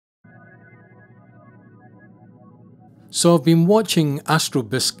So I've been watching Astro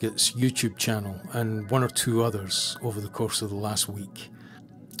Biscuit's YouTube channel and one or two others over the course of the last week.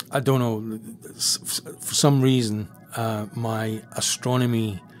 I don't know, for some reason my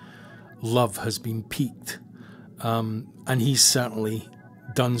astronomy love has been piqued, and he's certainly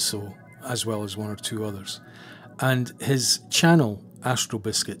done so, as well as one or two others. And his channel, Astro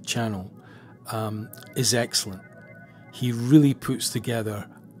Biscuit channel, is excellent. He really puts together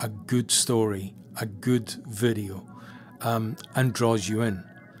a good story, a good video, and draws you in.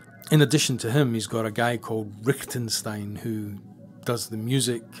 In addition to him, he's got a guy called Richtenstein who does the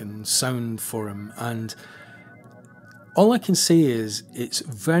music and sound for him, and all I can say is it's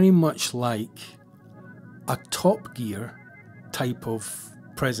very much like a Top Gear type of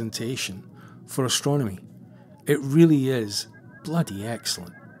presentation for astronomy. It really is bloody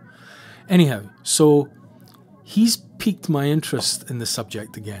excellent. Anyhow, so he's piqued my interest in the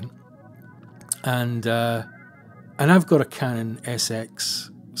subject again, and I've got a Canon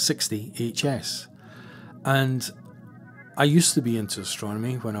SX60HS, and I used to be into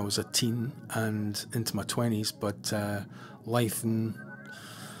astronomy when I was a teen and into my 20s, but life and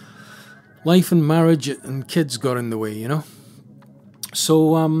marriage and kids got in the way, you know.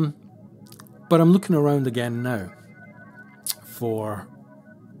 So, but I'm looking around again now for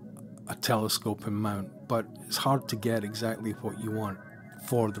a telescope and mount, but it's hard to get exactly what you want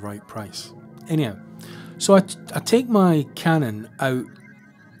for the right price. Anyhow, so I take my Canon out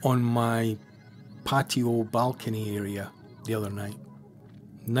on my patio balcony area the other night.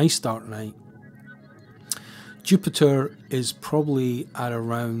 Nice dark night. Jupiter is probably at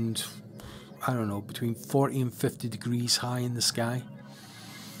around, I don't know, between 40 and 50 degrees high in the sky,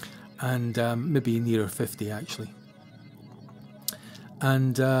 and maybe nearer 50 actually.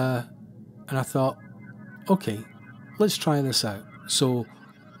 And I thought, okay, let's try this out. So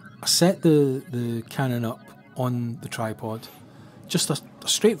I set the Canon up on the tripod, just a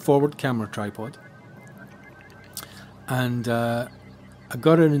straightforward camera tripod, and I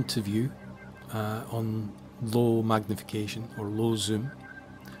got it into view on low magnification, or low zoom,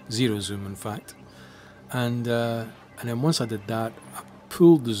 zero zoom in fact, and then once I did that, I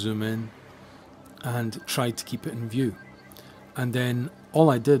pulled the zoom in and tried to keep it in view, and then all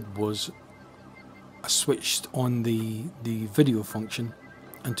I did was I switched on the video function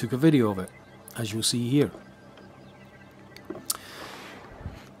and took a video of it, as you'll see here.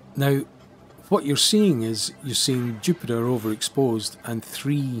 Now, what you're seeing is you're seeing Jupiter overexposed and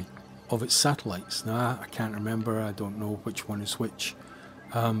 3 of its satellites. Now, I can't remember, I don't know which one is which,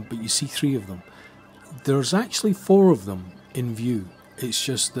 but you see 3 of them. There's actually 4 of them in view. It's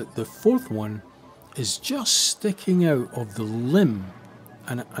just that the 4th one is just sticking out of the limb,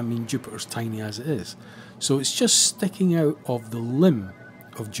 and I mean Jupiter's tiny as it is, so it's just sticking out of the limb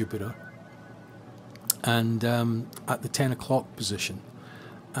of Jupiter, and at the 10 o'clock position.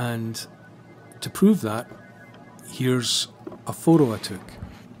 And to prove that, here's a photo I took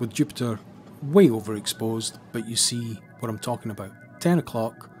with Jupiter way overexposed, but you see what I'm talking about. 10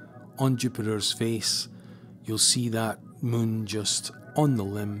 o'clock on Jupiter's face, you'll see that moon just on the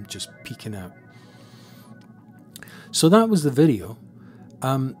limb, just peeking out. So that was the video.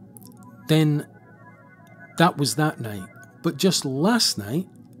 Then that was that night. But just last night,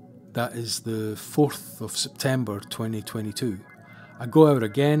 that is the 4th of September 2022, I go out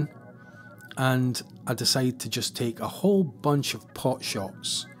again and I decide to just take a whole bunch of pot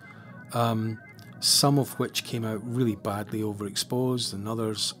shots, some of which came out really badly overexposed and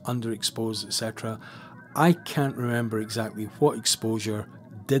others underexposed, etc. I can't remember exactly what exposure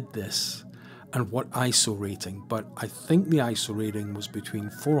did this and what ISO rating, but I think the ISO rating was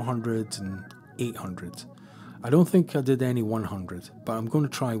between 400 and 800. I don't think I did any 100, but I'm going to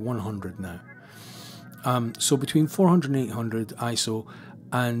try 100 now. So between 400 and 800 ISO,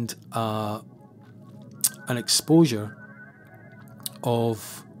 and an exposure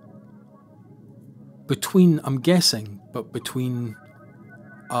of between, I'm guessing, but between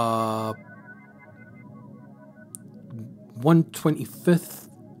 1/25th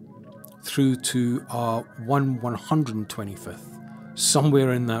through to 1/125th,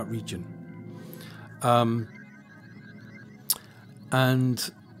 somewhere in that region. And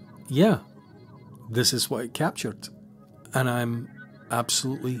yeah, this is what it captured, and I'm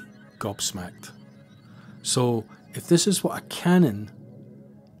absolutely gobsmacked. So if this is what a Canon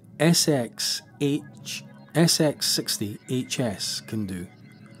SX60HS can do,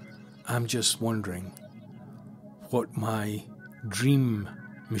 I'm just wondering what my dream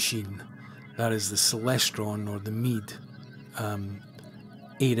machine, that is the Celestron or the Meade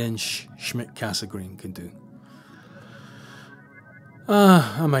 8-inch Schmidt Cassegrain, can do.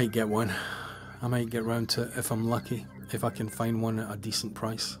 I might get one. I might get round to it if I'm lucky. if I can find one at a decent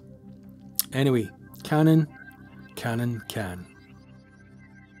price. Anyway, Canon can.